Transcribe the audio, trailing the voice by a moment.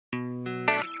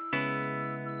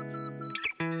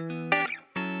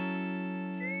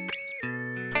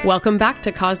Welcome back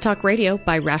to Cause Talk Radio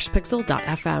by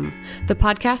RashPixel.fm, the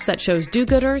podcast that shows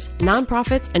do-gooders,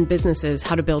 nonprofits, and businesses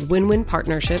how to build win-win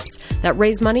partnerships that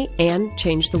raise money and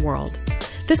change the world.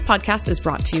 This podcast is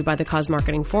brought to you by the Cause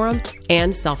Marketing Forum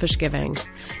and Selfish Giving.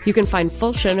 You can find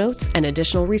full show notes and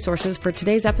additional resources for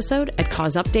today's episode at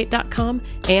causeupdate.com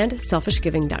and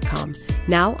selfishgiving.com.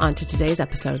 Now, on to today's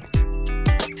episode.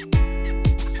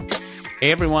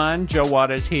 Hey everyone, Joe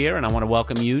Waters here, and I want to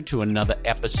welcome you to another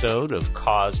episode of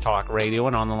Cause Talk Radio.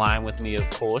 And on the line with me, of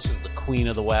course, is the Queen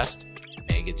of the West,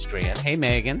 Megan Strand. Hey,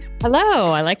 Megan. Hello,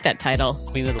 I like that title.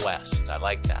 Queen of the West, I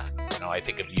like that. You know, I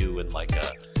think of you in like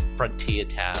a frontier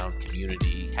town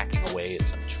community, hacking away at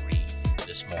some tree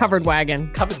this morning. Covered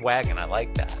wagon. Covered wagon, I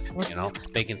like that. You know,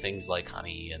 making things like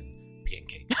honey and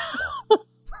pancakes and stuff.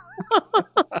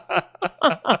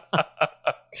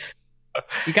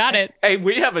 You got it. Hey,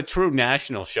 we have a true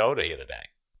national show to you today.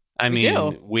 I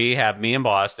mean, we have me in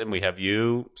Boston. We have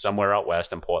you somewhere out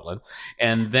west in Portland.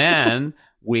 And then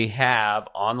we have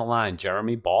on the line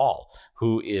Jeremy Ball,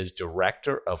 who is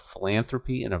Director of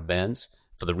Philanthropy and Events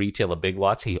for the retailer Big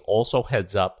Lots. He also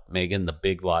heads up, Megan, the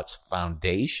Big Lots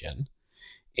Foundation.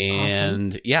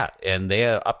 And awesome. Yeah, and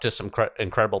they're up to some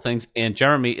incredible things. And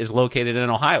Jeremy is located in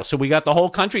Ohio. So we got the whole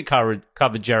country covered,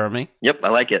 Jeremy. Yep, I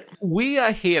like it. We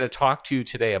are here to talk to you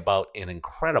today about an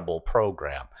incredible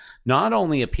program. Not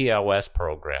only a POS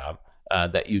program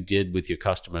that you did with your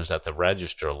customers at the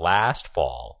register last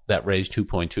fall that raised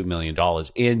 $2.2 million,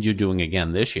 and you're doing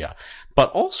again this year, but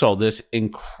also this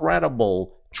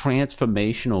incredible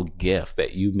transformational gift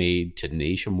that you made to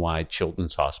Nationwide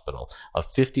Children's Hospital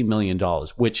of $50 million,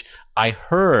 which I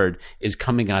heard is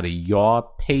coming out of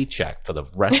your paycheck for the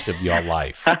rest of your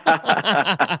life.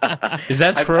 Is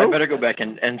that true? I better go back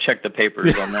and check the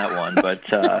papers on that one. But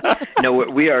no,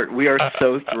 we are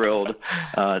so thrilled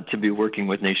to be working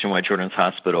with Nationwide Children's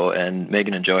Hospital. And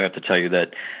Megan and Joe, I have to tell you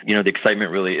that, you know, the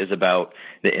excitement really is about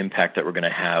the impact that we're going to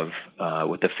have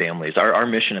with the families. Our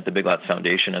mission at the Big Lots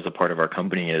Foundation as a part of our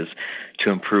company is to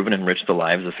improve and enrich the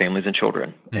lives of families and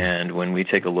children. Mm-hmm. And when we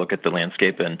take a look at the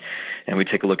landscape and we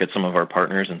take a look at some of our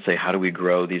partners and say, how do we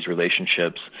grow these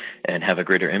relationships and have a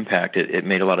greater impact, it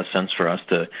made a lot of sense for us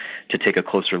to take a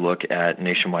closer look at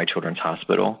Nationwide Children's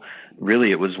Hospital.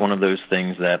 Really, it was one of those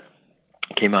things that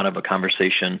came out of a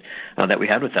conversation that we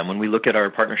had with them. When we look at our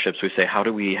partnerships, we say, how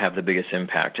do we have the biggest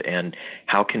impact and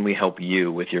how can we help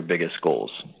you with your biggest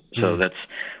goals? So that's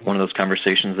one of those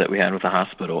conversations that we had with the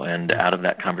hospital. And out of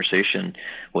that conversation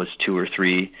was 2 or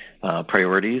 3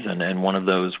 priorities. And one of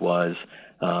those was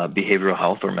behavioral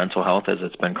health or mental health, as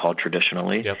it's been called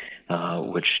traditionally, yep.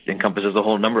 Which encompasses a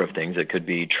whole number of things. It could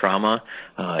be trauma,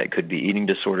 it could be eating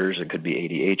disorders, it could be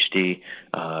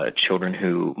ADHD, children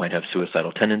who might have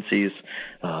suicidal tendencies,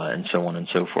 and so on and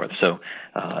so forth. So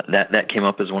that came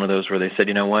up as one of those where they said,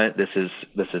 you know what, this is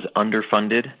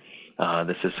underfunded.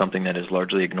 This is something that is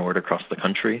largely ignored across the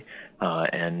country.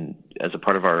 And as a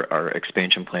part of our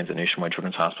expansion plans at Nationwide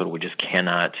Children's Hospital, we just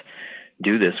cannot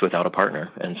do this without a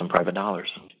partner and some private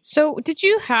dollars. So did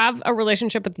you have a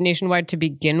relationship with Nationwide to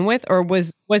begin with, or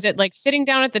was it like sitting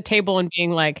down at the table and being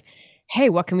like, hey,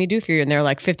 what can we do for you? And they're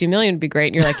like, 50 million would be great.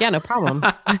 And you're like, yeah, no problem.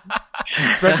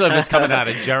 Especially if it's coming out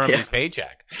of Jeremy's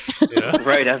paycheck. You know?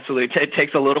 Right, absolutely. It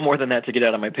takes a little more than that to get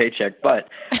out of my paycheck. But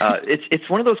it's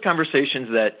one of those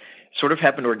conversations that sort of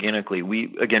happened organically.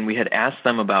 We had asked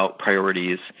them about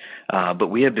priorities, but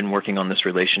we had been working on this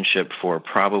relationship for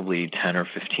probably 10 or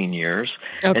 15 years.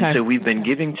 Okay. And so we've been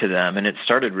giving to them, and it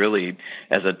started really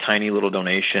as a tiny little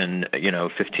donation,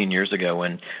 15 years ago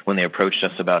when they approached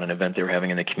us about an event they were having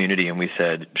in the community, and we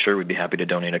said, sure, we'd be happy to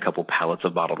donate a couple pallets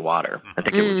of bottled water. I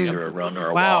think it was either a run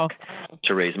or a walk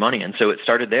to raise money. And so it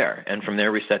started there. And from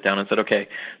there, we sat down and said, okay,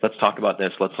 let's talk about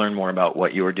this. Let's learn more about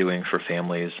what you're doing for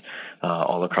families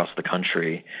all across the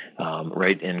country,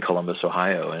 right in Columbus,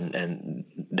 Ohio. And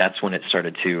that's when it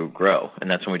started to grow.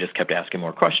 And that's when we just kept asking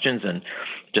more questions and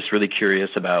just really curious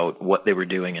about what they were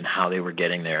doing and how they were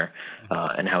getting there,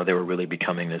 and how they were really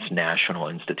becoming this national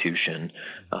institution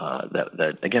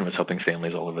that again, was helping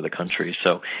families all over the country.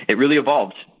 So it really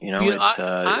evolved.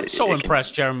 I'm so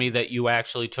impressed, Jeremy, that you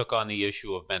actually took on the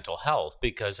issue of mental health,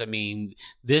 because, I mean,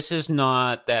 this is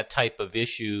not that type of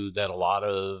issue that a lot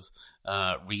of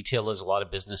retailers, a lot of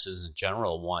businesses in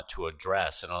general want to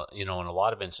address. And, in a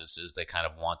lot of instances, they kind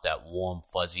of want that warm,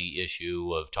 fuzzy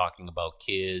issue of talking about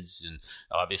kids and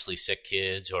obviously sick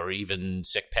kids or even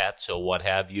sick pets or what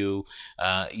have you.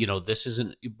 This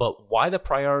isn't, but why the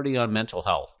priority on mental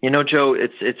health? Joe,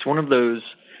 it's one of those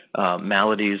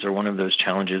maladies or one of those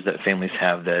challenges that families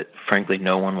have that, frankly,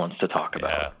 no one wants to talk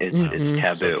about. It's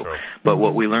taboo. So but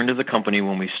what we learned as a company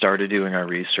when we started doing our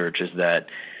research is that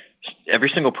every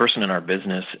single person in our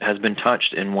business has been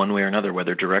touched in one way or another,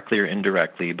 whether directly or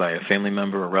indirectly by a family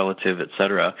member, a relative, et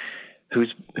cetera,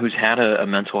 who's had a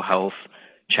mental health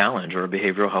challenge or a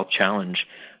behavioral health challenge.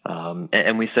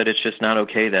 And we said it's just not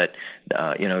okay that,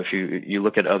 if you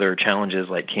look at other challenges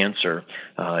like cancer,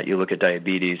 you look at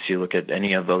diabetes, you look at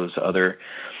any of those other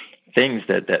things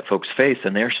that folks face,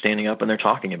 and they're standing up and they're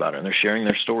talking about it and they're sharing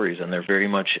their stories, and they're very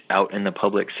much out in the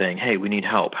public saying, hey, we need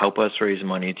help us raise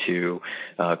money to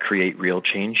create real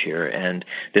change here. And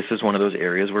this is one of those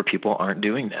areas where people aren't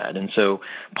doing that. And so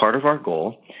part of our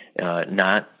goal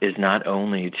is not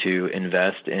only to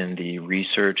invest in the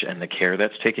research and the care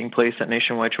that's taking place at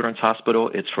Nationwide Children's Hospital,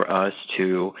 it's for us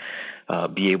to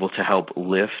be able to help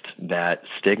lift that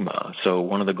stigma. So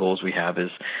one of the goals we have is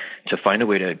to find a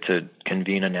way to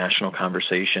convene a national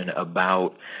conversation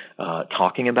about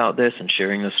talking about this and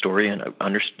sharing the story and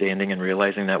understanding and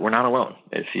realizing that we're not alone.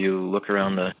 If you look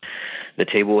around the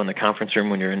table in the conference room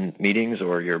when you're in meetings,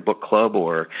 or your book club,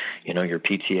 or your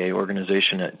PTA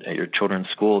organization at your children's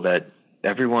school, that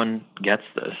everyone gets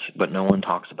this, but no one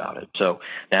talks about it. So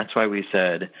that's why we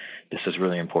said this is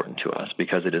really important to us,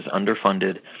 because it is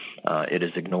underfunded, it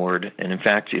is ignored. And in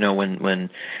fact, when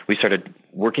we started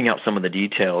working out some of the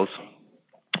details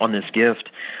on this gift,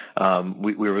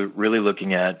 we were really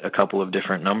looking at a couple of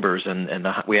different numbers, and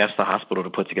we asked the hospital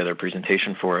to put together a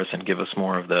presentation for us and give us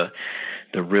more of the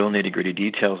real nitty-gritty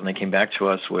details. And they came back to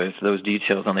us with those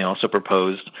details, and they also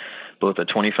proposed both a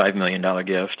 $25 million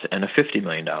gift and a $50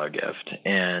 million gift.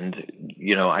 And,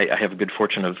 I have a good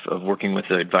fortune of working with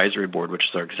the advisory board, which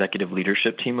is our executive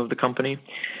leadership team of the company.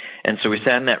 And so we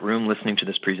sat in that room listening to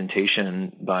this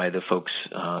presentation by the folks,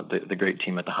 the great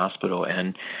team at the hospital,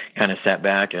 and kind of sat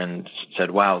back and said,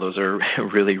 wow, those are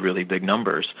really, really big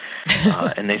numbers.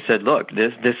 And they said, look,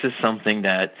 this is something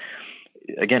that,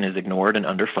 again, is ignored and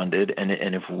underfunded,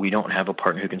 and if we don't have a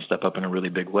partner who can step up in a really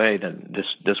big way, then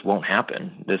this won't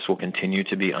happen. This will continue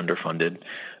to be underfunded.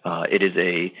 It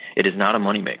is not a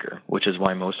moneymaker, which is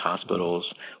why most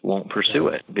hospitals won't pursue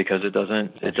it, because it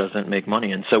doesn't make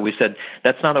money. And so we said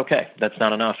that's not okay. That's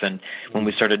not enough. And when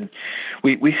we started,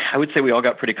 I would say we all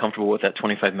got pretty comfortable with that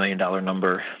 $25 million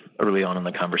number early on in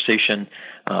the conversation.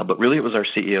 But really, it was our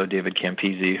CEO David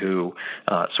Campisi who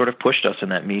sort of pushed us in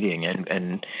that meeting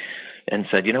and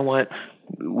said, you know what,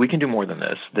 we can do more than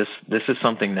this. This is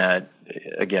something that,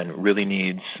 again, really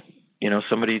needs,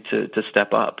 somebody to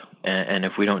step up. And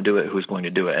if we don't do it, who's going to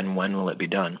do it, and when will it be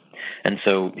done? And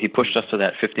so he pushed us to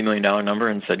that $50 million number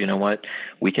and said, you know what,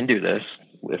 we can do this.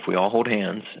 If we all hold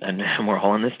hands and we're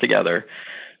all in this together,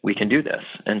 we can do this.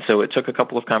 And so it took a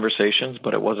couple of conversations,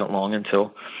 but it wasn't long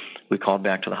until we called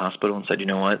back to the hospital and said, you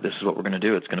know what, this is what we're going to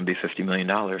do. It's going to be $50 million.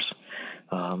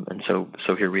 And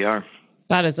so here we are.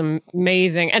 That is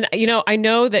amazing. And, I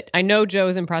know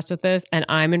Joe's impressed with this, and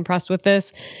I'm impressed with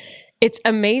this. It's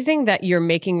amazing that you're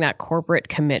making that corporate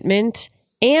commitment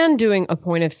and doing a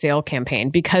point of sale campaign,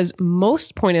 because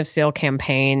most point of sale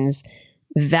campaigns,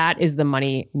 that is the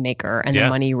money maker and the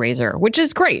money raiser, which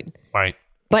is great. Right.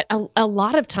 But a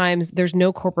lot of times there's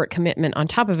no corporate commitment on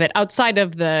top of it, outside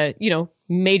of the,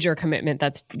 major commitment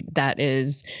that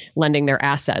is lending their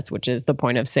assets, which is the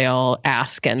point of sale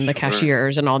ask and the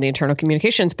cashiers and all the internal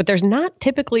communications. But there's not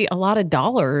typically a lot of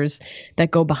dollars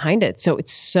that go behind it. So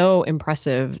it's so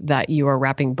impressive that you are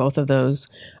wrapping both of those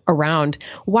around.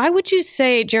 Why would you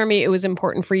say, Jeremy, it was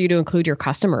important for you to include your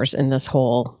customers in this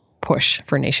whole push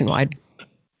for Nationwide?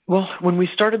 Well, when we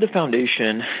started the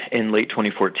foundation in late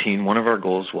 2014, one of our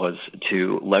goals was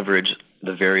to leverage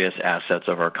the various assets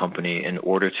of our company in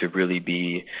order to really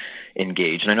be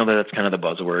engaged. And I know that that's kind of the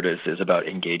buzzword is about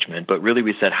engagement, but really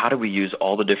we said, how do we use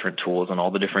all the different tools and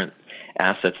all the different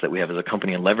assets that we have as a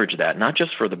company and leverage that, not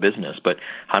just for the business, but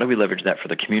how do we leverage that for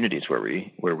the communities where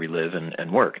we live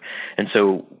and work? And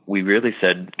so we really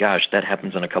said, gosh, that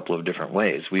happens in a couple of different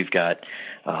ways. We've got,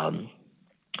 our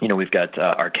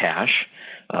cash.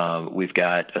 We've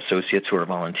got associates who are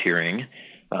volunteering.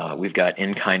 We've got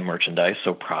in-kind merchandise,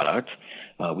 so product.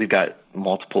 We've got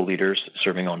multiple leaders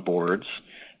serving on boards.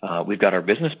 We've got our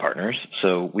business partners.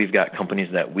 So we've got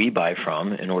companies that we buy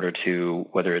from in order to,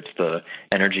 whether it's the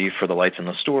energy for the lights in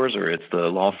the stores, or it's the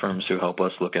law firms who help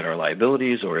us look at our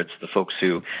liabilities, or it's the folks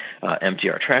who empty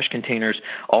our trash containers.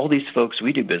 All these folks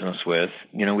we do business with,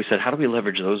 we said, how do we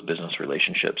leverage those business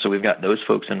relationships? So we've got those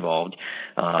folks involved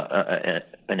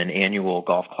in an annual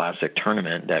golf classic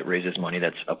tournament that raises money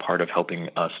that's a part of helping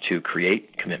us to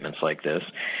create commitments like this.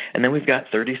 And then we've got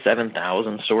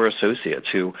 37,000 store associates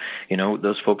who,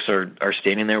 those folks are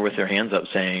standing there with their hands up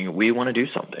saying, we want to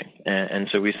do something. And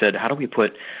so we said, how do we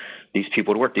put these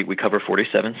people to work? We cover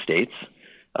 47 states.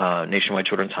 Nationwide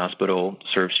Children's Hospital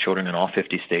serves children in all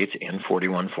 50 states and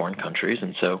 41 foreign countries.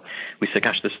 And so we said,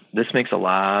 gosh, this makes a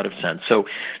lot of sense. So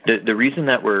the reason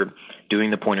that we're doing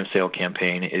the point of sale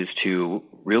campaign is to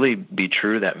really be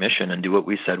true to that mission and do what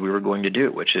we said we were going to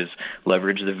do, which is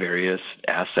leverage the various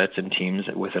assets and teams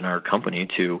within our company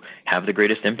to have the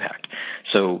greatest impact.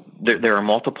 So there are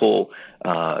multiple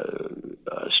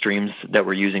streams that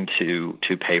we're using to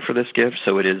pay for this gift.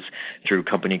 So it is through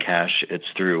company cash. It's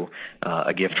through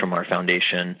a gift from our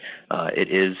foundation.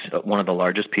 It is one of the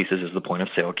largest pieces is the point of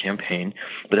sale campaign.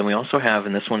 But then we also have,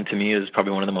 and this one to me is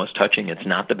probably one of the most touching. It's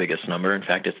not the biggest number. In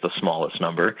fact, it's the smallest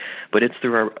number, but it's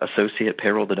through our associate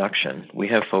payroll deduction. We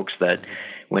have folks that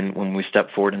when we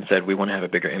stepped forward and said we want to have a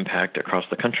bigger impact across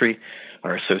the country,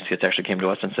 our associates actually came to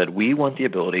us and said, we want the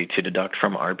ability to deduct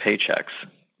from our paychecks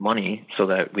money so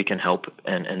that we can help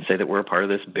and say that we're a part of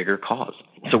this bigger cause.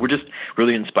 So we're just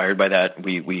really inspired by that.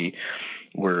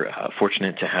 We're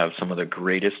fortunate to have some of the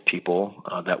greatest people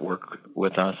that work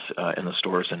with us in the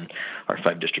stores and our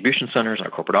 5 distribution centers, our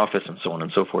corporate office, and so on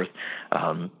and so forth.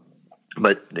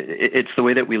 But it's the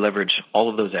way that we leverage all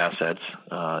of those assets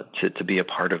to be a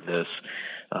part of this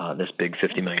big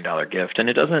 $50 million gift. And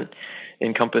it doesn't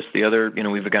encompass the other,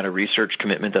 we've got a research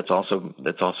commitment that's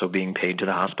also being paid to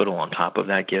the hospital on top of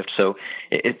that gift. So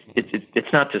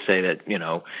it's not to say that,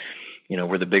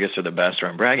 we're the biggest or the best or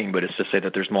I'm bragging, but it's to say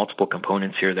that there's multiple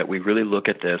components here that we really look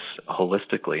at this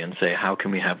holistically and say, how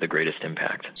can we have the greatest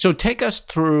impact? So take us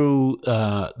through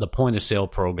the point of sale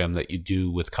program that you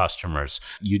do with customers.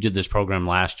 You did this program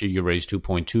last year. You raised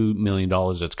 $2.2 million.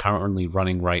 It's currently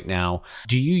running right now.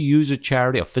 Do you use a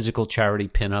physical charity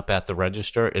pinup at the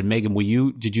register? And Megan,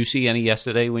 did you see any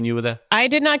yesterday when you were there? I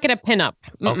did not get a pinup.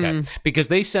 Okay. Because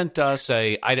they sent us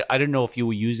I don't know if you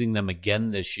were using them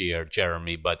again this year,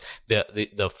 Jeremy, but the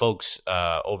folks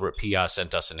over at PR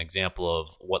sent us an example of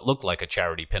what looked like a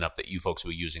charity pinup that you folks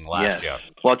were using last year.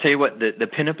 Well, I'll tell you what, the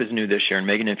pinup is new this year. And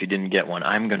Megan, if you didn't get one,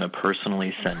 I'm going to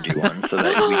personally send you one so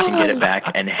that we can get it back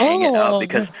and hang it up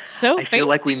because I feel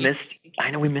like we missed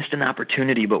an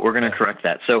opportunity, but we're going to correct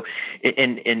that. So,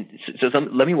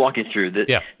 let me walk you through that.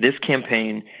 Yeah. This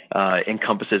campaign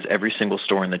encompasses every single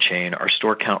store in the chain. Our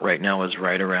store count right now is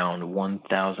right around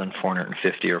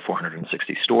 1,450 or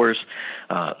 460 stores.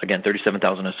 Again,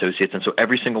 37,000 associates. And so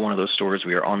every single one of those stores,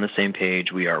 we are on the same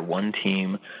page. We are one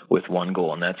team with one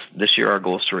goal. And that's this year, our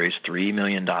goal is to raise $3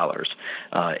 million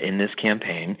in this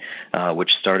campaign,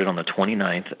 which started on the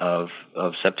 29th of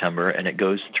September, and it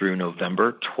goes through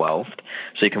November 12th.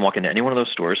 So you can walk into any one of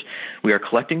those stores. We are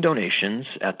collecting donations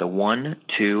at the $1,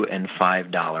 $2, and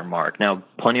 $5 mark. Now,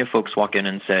 plenty of folks walk in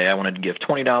and say, I wanted to give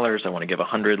 $20. I want to give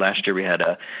 $100. Last year we had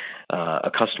a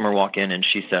customer walk in and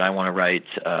she said, I want to write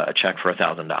a check for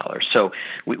 $1,000. So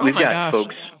we've got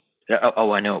folks.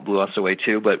 Oh, I know, it blew us away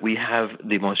too, but we have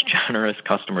the most generous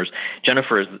customers.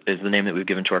 Jennifer is the name that we've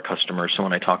given to our customers. So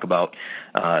when I talk about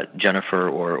Jennifer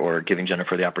or giving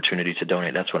Jennifer the opportunity to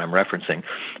donate, that's what I'm referencing.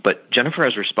 But Jennifer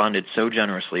has responded so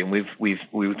generously, and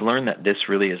we've learned that this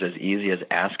really is as easy as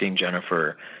asking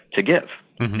Jennifer to give.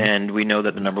 Mm-hmm. And we know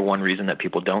that the number one reason that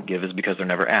people don't give is because they're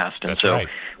never asked. And so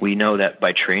we know that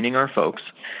by training our folks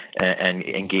and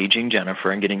engaging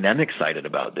Jennifer and getting them excited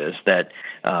about this, that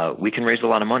we can raise a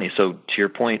lot of money. So to your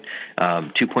point,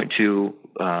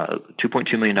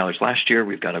 $2.2 million last year.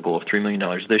 We've got a goal of $3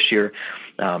 million this year.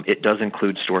 It does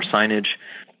include store signage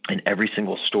in every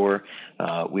single store.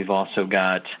 We've also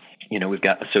got we've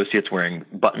got associates wearing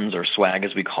buttons or swag,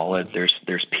 as we call it.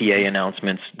 There's PA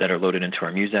announcements that are loaded into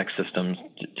our Muzak systems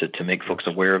to make folks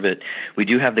aware of it. We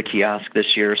do have the kiosk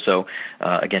this year, so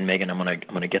again, Megan, I'm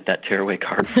gonna get that tearaway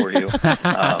card for you.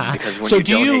 Because when so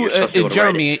you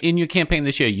Jeremy, in your campaign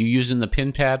this year, you using the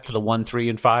pin pad for the 1, 3,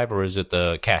 and 5, or is it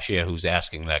the cashier who's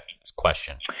asking that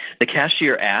question? The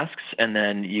cashier asks, and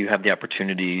then you have the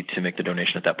opportunity to make the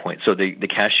donation at that point. So the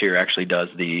cashier actually does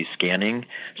the scanning.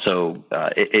 So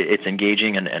it's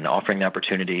engaging and offering the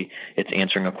opportunity. It's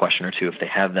answering a question or two if they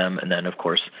have them, and then of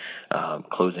course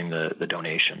closing the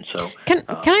donation. So can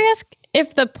I ask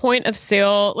if the point of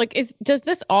sale does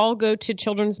this all go to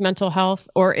children's mental health,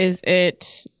 or is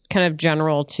it kind of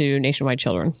general to Nationwide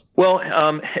Children's? Well,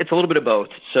 it's a little bit of both.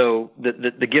 So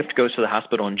the gift goes to the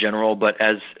hospital in general, but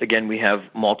as again, we have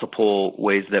multiple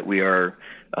ways that we are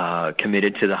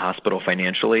committed to the hospital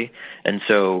financially. And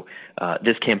so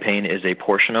this campaign is a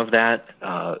portion of that.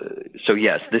 So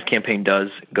yes, this campaign does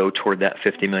go toward that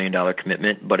 $50 million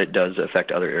commitment, but it does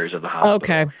affect other areas of the hospital.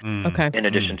 Okay. In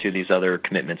addition to these other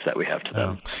commitments that we have to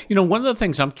them. One of the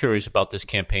things I'm curious about this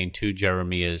campaign too,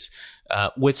 Jeremy, is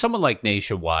with someone like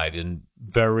Nationwide, and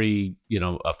very,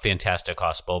 a fantastic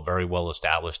hospital, very well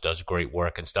established, does great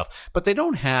work and stuff. But they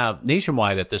don't have,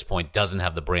 Nationwide at this point doesn't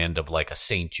have the brand of like a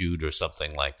St. Jude or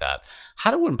something like that.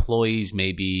 How do employees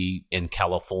maybe in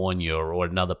California or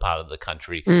another part of the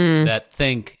country that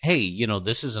think, hey,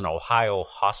 this is an Ohio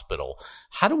hospital,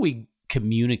 how do we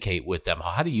communicate with them?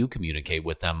 How do you communicate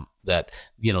with them that,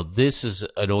 this is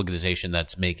an organization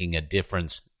that's making a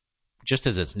difference, just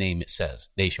as its name says,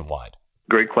 nationwide?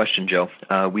 Great question, Joe.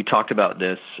 We talked about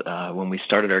this when we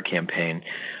started our campaign.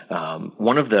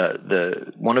 One of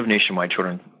Nationwide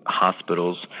Children's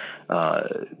Hospital's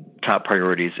top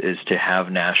priorities is to have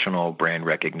national brand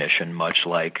recognition, much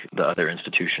like the other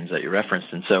institutions that you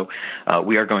referenced. And so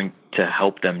we are going to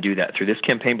help them do that through this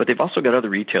campaign, but they've also got other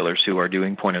retailers who are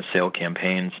doing point of sale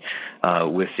campaigns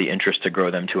with the interest to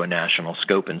grow them to a national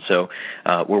scope. And so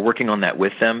we're working on that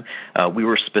with them. We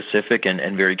were specific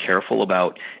and very careful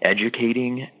about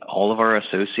educating all of our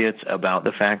associates about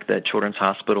the fact that Children's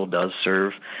Hospital does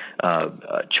serve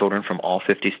children from all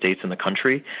 50 states in the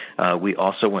country. We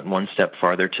also went one step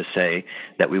farther to say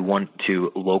that we want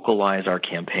to localize our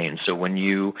campaign. So when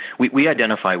we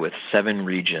identify with 7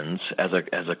 regions as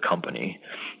a company.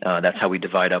 That's how we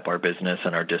divide up our business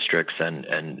and our districts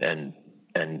and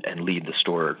lead the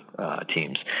store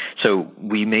teams. So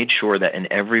we made sure that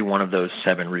in every one of those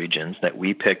 7 regions that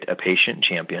we picked a patient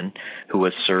champion who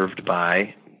was served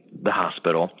by the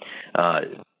hospital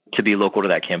to be local to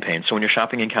that campaign. So when you're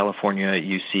shopping in California,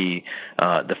 you see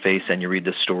the face and you read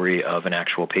the story of an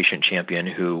actual patient champion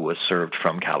who was served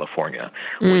from California.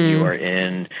 When you are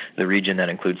in the region that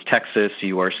includes Texas,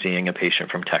 you are seeing a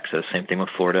patient from Texas. Same thing with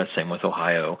Florida, same with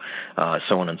Ohio,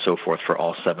 so on and so forth for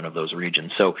all 7 of those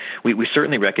regions. So we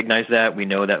certainly recognize that. We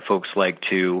know that folks like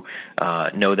to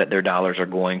know that their dollars are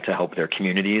going to help their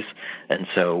communities. And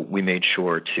so we made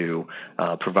sure to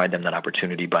provide them that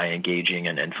opportunity by engaging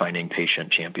and finding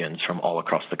patient champions from all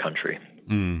across the country.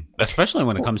 Especially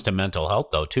when it comes to mental health,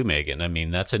 though, too, Megan. I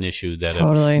mean, that's an issue that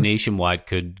if Nationwide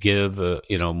could give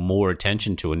more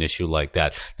attention to an issue like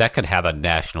that, that could have a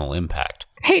national impact.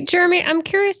 Hey, Jeremy, I'm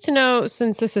curious to know,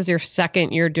 since this is your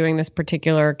second year doing this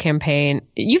particular campaign,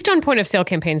 you've done point of sale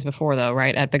campaigns before, though,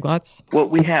 right, at Big Lots? Well,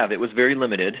 we have. It was very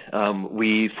limited.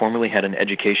 We formerly had an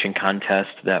education contest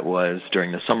that was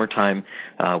during the summertime.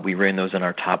 We ran those in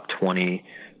our top 20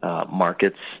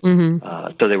 markets.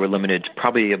 So they were limited to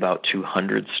probably about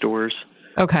 200 stores.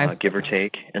 Okay. Give or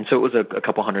take. And so it was a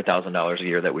couple $100,000 a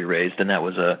year that we raised. And that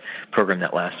was a program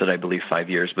that lasted, I believe, 5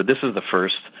 years. But this is the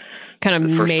first kind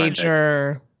of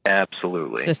major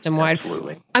absolutely system-wide.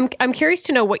 Absolutely. I'm curious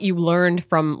to know what you learned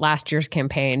from last year's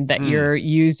campaign that you're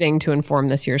using to inform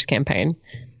this year's campaign.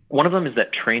 One of them is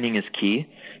that training is key.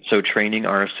 So training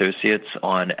our associates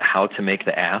on how to make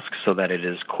the ask so that it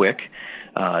is quick,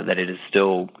 that it is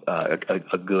still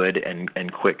a good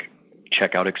and quick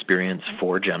checkout experience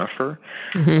for Jennifer,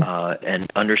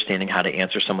 and understanding how to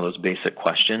answer some of those basic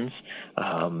questions.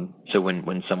 So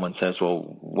when someone says,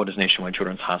 well, what is Nationwide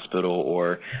Children's Hospital,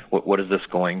 or what is this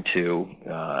going to,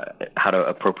 how to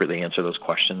appropriately answer those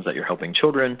questions that you're helping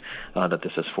children, that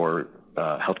this is for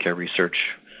healthcare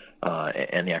research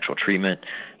and the actual treatment.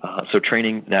 So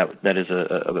training, that is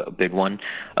a big one.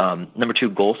 Number 2,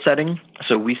 goal setting.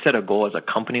 So we set a goal as a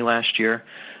company last year,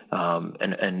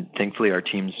 and thankfully our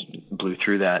teams blew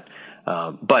through that.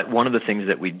 But one of the things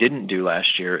that we didn't do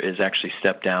last year is actually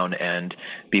step down and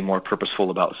be more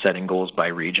purposeful about setting goals by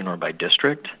region or by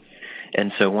district.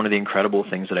 And so one of the incredible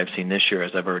things that I've seen this year,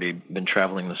 as I've already been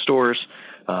traveling the stores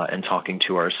and talking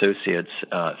to our associates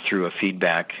through a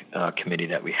feedback committee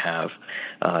that we have,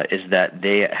 is that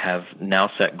they have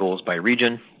now set goals by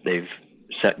region. They've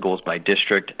set goals by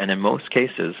district. And in most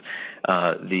cases,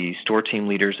 the store team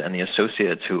leaders and the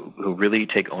associates who really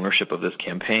take ownership of this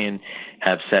campaign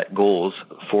have set goals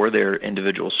for their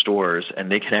individual stores, and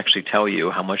they can actually tell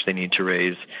you how much they need to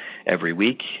raise every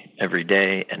week, every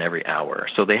day, and every hour.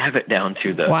 So they have it down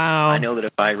to the, wow. I know that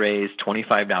if I raise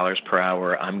 $25 per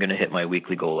hour, I'm going to hit my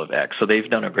weekly goal of X. So they've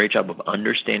done a great job of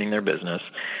understanding their business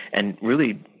and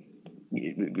really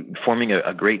forming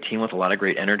a great team with a lot of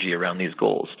great energy around these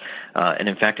goals. And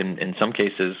in fact, in some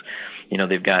cases,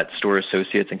 they've got store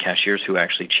associates and cashiers who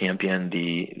actually champion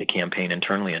the campaign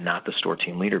internally and not the store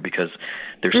team leader, because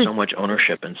there's so much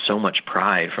ownership and so much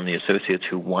pride from the associates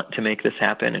who want to make this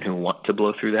happen and who want to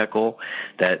blow through that goal,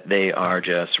 that they are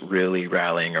just really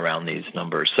rallying around these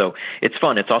numbers. So it's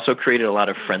fun. It's also created a lot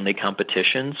of friendly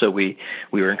competition. So we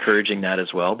were encouraging that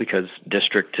as well, because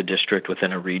district to district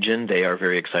within a region, they are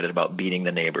very excited about beating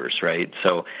the neighbors, right?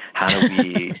 So how do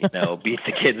we, beat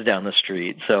the kids down the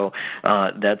street? So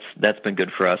that's been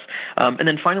good for us. And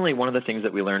then finally, one of the things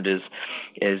that we learned is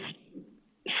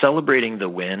celebrating the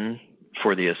win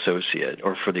for the associate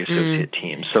or for the associate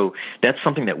team. So that's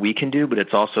something that we can do, but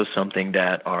it's also something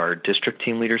that our district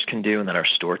team leaders can do and that our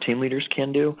store team leaders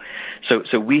can do.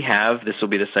 So we have, this will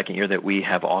be the second year that we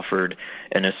have offered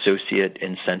an associate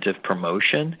incentive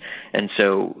promotion. And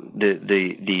so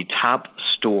the top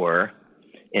store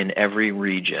in every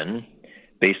region,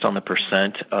 based on the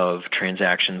percent of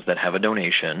transactions that have a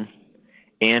donation,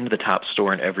 and the top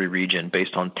store in every region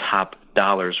based on top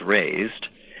dollars raised.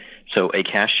 So a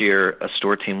cashier, a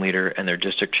store team leader, and their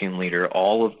district team leader,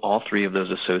 all three of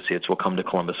those associates will come to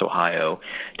Columbus, Ohio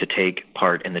to take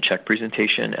part in the check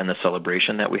presentation and the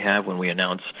celebration that we have when we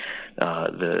announce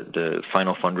the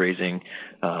final fundraising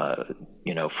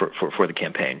for the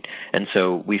campaign. And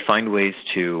so we find ways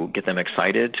to get them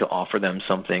excited, to offer them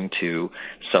something to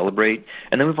celebrate.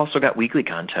 And then we've also got weekly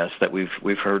contests that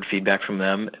we've heard feedback from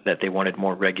them that they wanted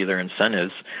more regular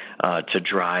incentives to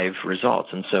drive results.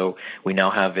 And so we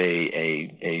now have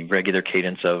a regular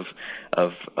cadence of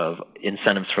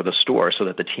incentives for the store so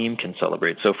that the team can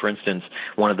celebrate. So for instance,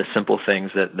 one of the simple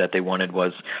things that they wanted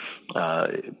was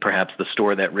perhaps the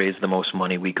store that raised the most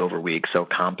money week over week, so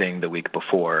comping the week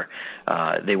before,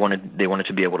 they wanted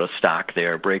to be able to stock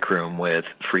their break room with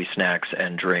free snacks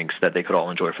and drinks that they could all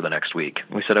enjoy for the next week.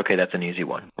 And we said, okay, that's an easy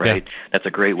one, right? Yeah. That's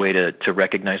a great way to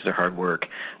recognize their hard work,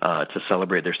 to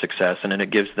celebrate their success, and then it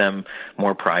gives them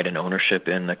more pride and ownership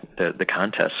in the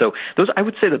contest. So I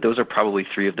would say that those are probably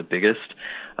three of the biggest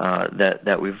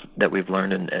that we've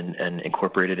learned and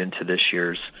incorporated into this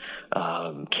year's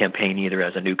campaign, either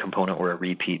as a new component or a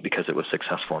repeat because it was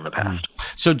successful in the past.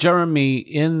 So, Jeremy,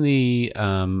 in the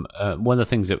one of the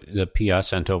things that the PR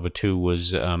sent over to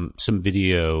was some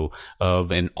video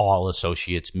of an all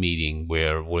associates meeting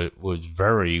where it was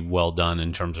very well done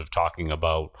in terms of talking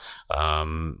about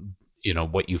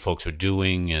what you folks are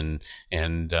doing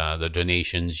and the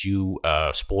donations. You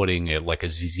sporting like a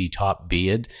ZZ Top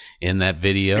beard in that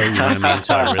video. You know what I mean?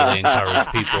 So I really encourage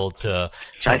people to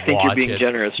I think watch you're being it.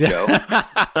 Generous, Joe.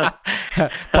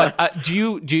 But do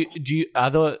you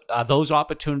are those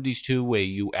opportunities too where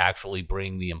you actually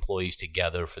bring the employees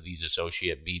together for these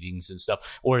associate meetings and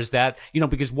stuff, or is that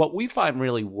because what we find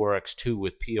really works too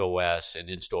with POS and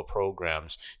in-store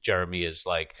programs, Jeremy, is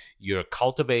like you're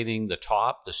cultivating the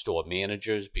store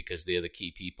managers because they're the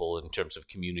key people in terms of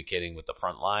communicating with the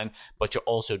front line, but you're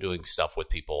also doing stuff with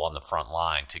people on the front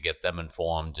line to get them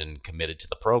informed and committed to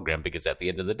the program because at the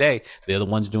end of the day, they're the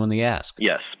ones doing the ask.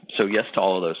 Yes. So yes to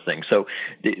all of those things. So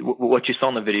what you saw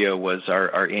in the video was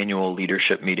our annual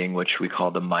leadership meeting, which we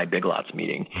call the My Big Lots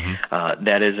meeting. Mm-hmm.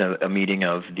 That is a meeting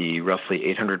of the roughly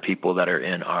 800 people that are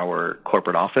in our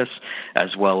corporate office,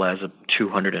 as well as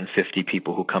 250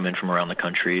 people who come in from around the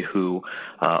country who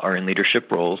are in leadership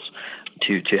roles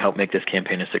to help make this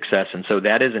campaign a success. And so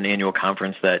that is an annual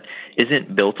conference that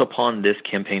isn't built upon this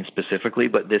campaign specifically,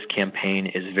 but this campaign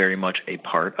is very much a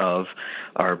part of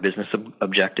our business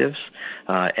objectives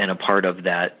and a part of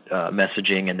that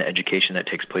messaging and the education that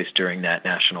takes place during that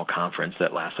national conference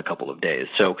that lasts a couple of days.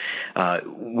 So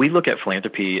we look at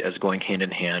philanthropy as going hand in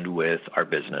hand with our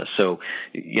business. So,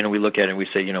 we look at it and we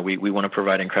say, we want to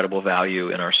provide incredible value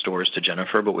in our stores to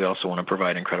Jennifer, but we also want to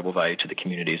provide incredible value to the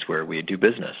communities where we do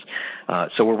business.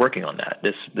 So we're working on that.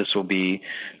 This will be,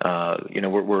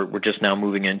 we're just now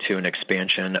moving into an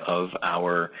expansion of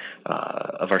our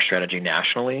strategy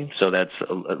nationally. So that's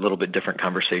a little bit different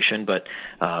conversation, but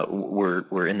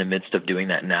we're in the midst of doing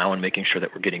that now and making sure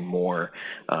that we're getting more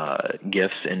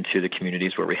gifts into the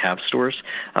communities where we have stores.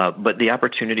 But the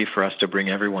opportunity for us to bring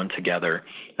everyone together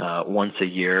once a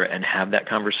year and have that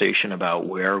conversation about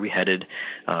where are we headed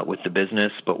with the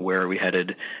business, but where are we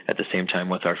headed at the same time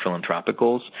with our philanthropic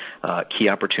goals. Key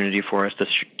opportunity for us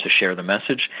to share the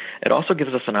message. It also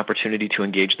gives us an opportunity to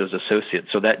engage those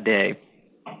associates. So that day,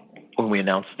 when we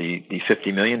announced the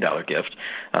 $50 million gift,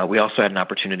 we also had an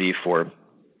opportunity for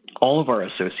all of our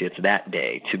associates that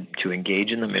day to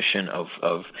engage in the mission of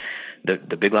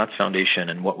the Big Lots Foundation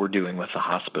and what we're doing with the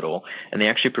hospital. And they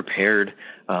actually prepared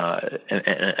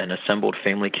and assembled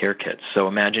family care kits. So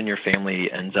imagine your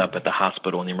family ends up at the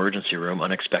hospital in the emergency room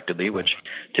unexpectedly, which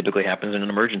typically happens in an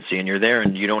emergency, and you're there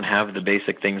and you don't have the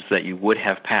basic things that you would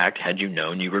have packed had you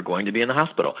known you were going to be in the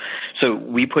hospital. So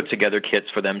we put together kits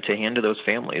for them to hand to those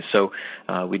families. So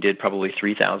we did probably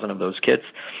 3,000 of those kits.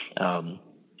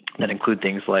 That include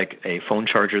things like a phone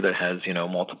charger that has,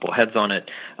 multiple heads on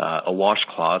it, a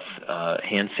washcloth,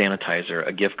 hand sanitizer,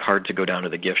 a gift card to go down to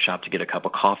the gift shop to get a cup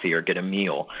of coffee or get a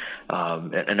meal,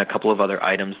 and a couple of other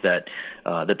items that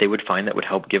they would find that would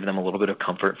help give them a little bit of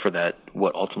comfort for that,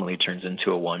 what ultimately turns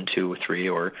into a 1, 2, 3,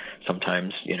 or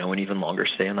sometimes, an even longer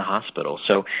stay in the hospital.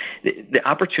 So the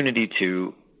opportunity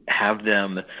to have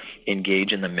them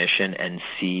engage in the mission and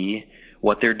see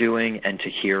what they're doing, and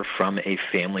to hear from a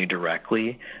family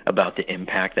directly about the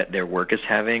impact that their work is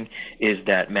having, is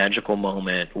that magical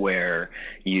moment where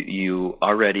you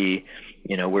already,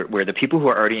 where the people who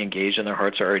are already engaged and their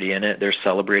hearts are already in it, they're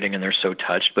celebrating and they're so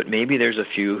touched. But maybe there's a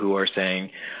few who are saying,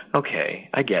 okay,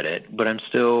 I get it, but I'm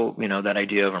still, that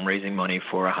idea of I'm raising money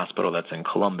for a hospital that's in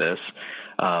Columbus,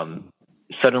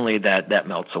 suddenly that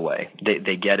melts away.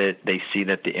 They get it. They see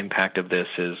that the impact of this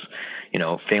is,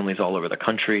 families all over the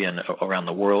country and around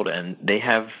the world, and they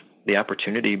have the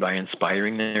opportunity, by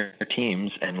inspiring their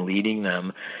teams and leading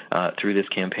them through this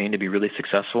campaign, to be really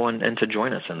successful and to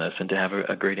join us in this and to have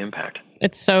a great impact.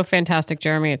 It's so fantastic,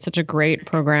 Jeremy. It's such a great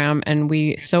program, and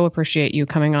we so appreciate you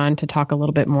coming on to talk a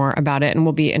little bit more about it. And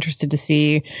we'll be interested to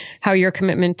see how your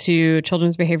commitment to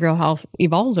children's behavioral health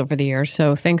evolves over the years.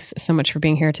 So thanks so much for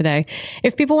being here today.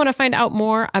 If people want to find out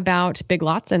more about Big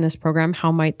Lots and this program,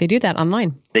 how might they do that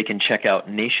online? They can check out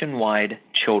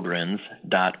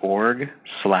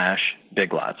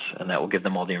nationwidechildrens.org/Big Lots, and that will give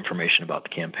them all the information about the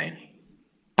campaign.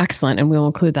 Excellent. And we'll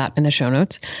include that in the show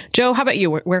notes. Joe, how about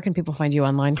you? Where can people find you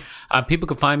online? People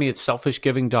can find me at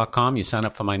selfishgiving.com. You sign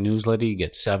up for my newsletter, you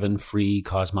get 7 free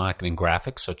cause marketing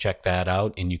graphics. So check that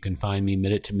out. And you can find me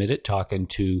minute to minute talking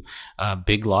to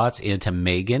Big Lots and to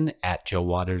Megan at Joe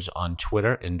Waters on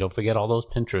Twitter. And don't forget all those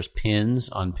Pinterest pins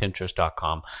on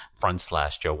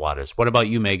Pinterest.com/Joe Waters. What about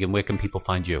you, Megan? Where can people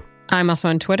find you? I'm also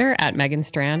on Twitter at Megan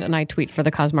Strand, and I tweet for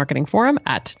the Cause Marketing Forum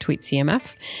at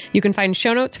TweetCMF. You can find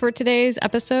show notes for today's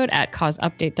episode at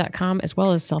causeupdate.com as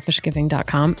well as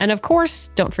selfishgiving.com. And of course,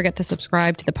 don't forget to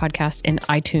subscribe to the podcast in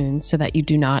iTunes so that you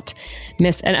do not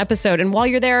miss an episode. And while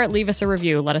you're there, leave us a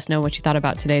review. Let us know what you thought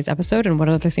about today's episode and what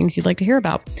other things you'd like to hear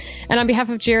about. And on behalf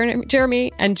of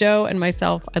Jeremy and Joe and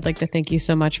myself, I'd like to thank you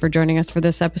so much for joining us for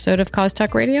this episode of Cause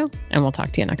Talk Radio, and we'll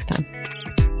talk to you next time.